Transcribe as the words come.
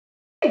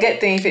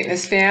Good thing,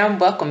 fitness fam.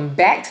 Welcome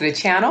back to the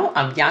channel.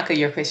 I'm Bianca,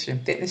 your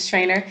Christian fitness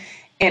trainer,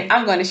 and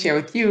I'm going to share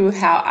with you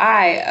how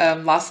I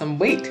lost some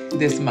weight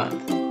this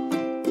month.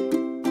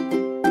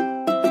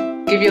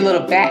 Give you a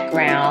little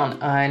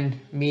background on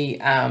me.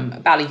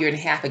 About a year and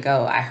a half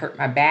ago, I hurt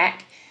my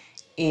back,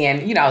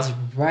 and I was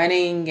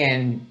running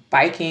and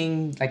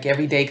biking like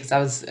every day because I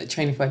was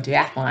training for a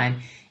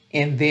triathlon,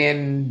 and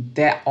then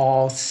that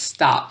all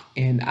stopped,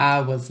 and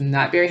I was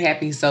not very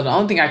happy. So the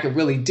only thing I could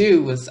really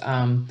do was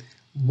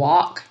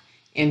walk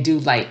and do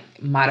like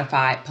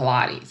modified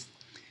Pilates.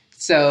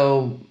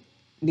 So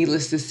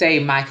needless to say,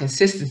 my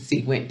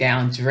consistency went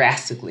down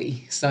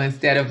drastically. So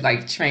instead of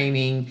like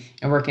training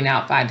and working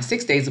out 5 to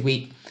 6 days a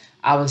week,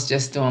 I was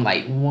just doing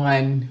like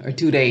 1 or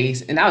 2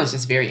 days, and I was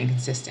just very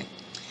inconsistent.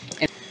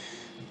 And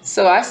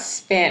so I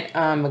spent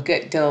a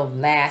good deal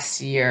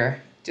last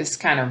year just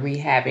kind of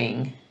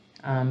rehabbing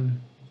and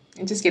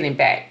just getting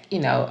back,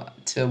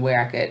 to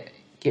where I could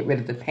get rid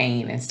of the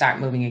pain and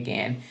start moving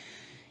again.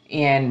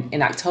 And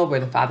in October,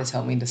 the Father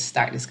told me to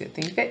start this Good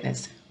Thing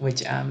Fitness,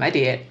 which I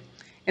did.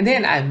 And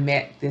then I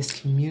met this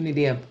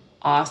community of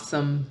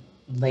awesome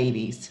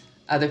ladies,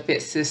 other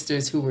fit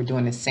sisters who were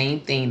doing the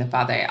same thing. The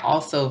Father had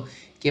also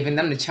given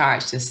them the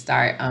charge to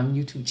start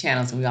YouTube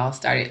channels, and we all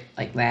started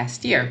like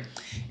last year.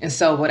 And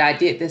so what I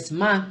did this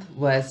month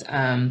was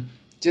I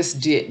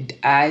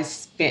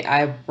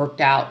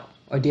worked out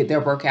or did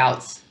their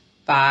workouts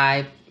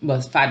 5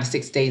 to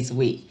 6 days a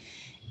week.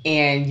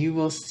 And you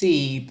will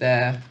see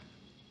the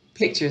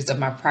pictures of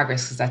my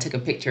progress because I took a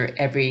picture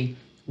every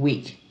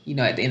week,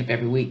 at the end of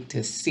every week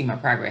to see my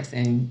progress.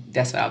 And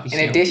that's what I'll be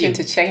sharing. In addition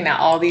to checking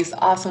out all these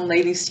awesome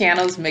ladies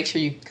channels, make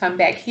sure you come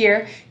back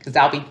here because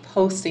I'll be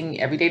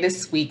posting every day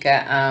this week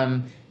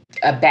a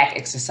back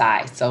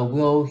exercise. So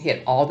we'll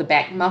hit all the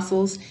back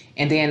muscles,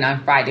 and then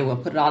on Friday we'll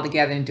put it all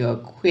together and do a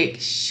quick,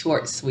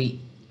 short, sweet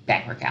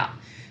back workout.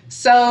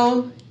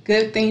 So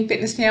Good Thing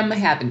Fitness family,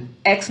 have an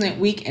excellent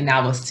week, and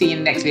I will see you in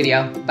the next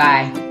video.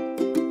 Bye.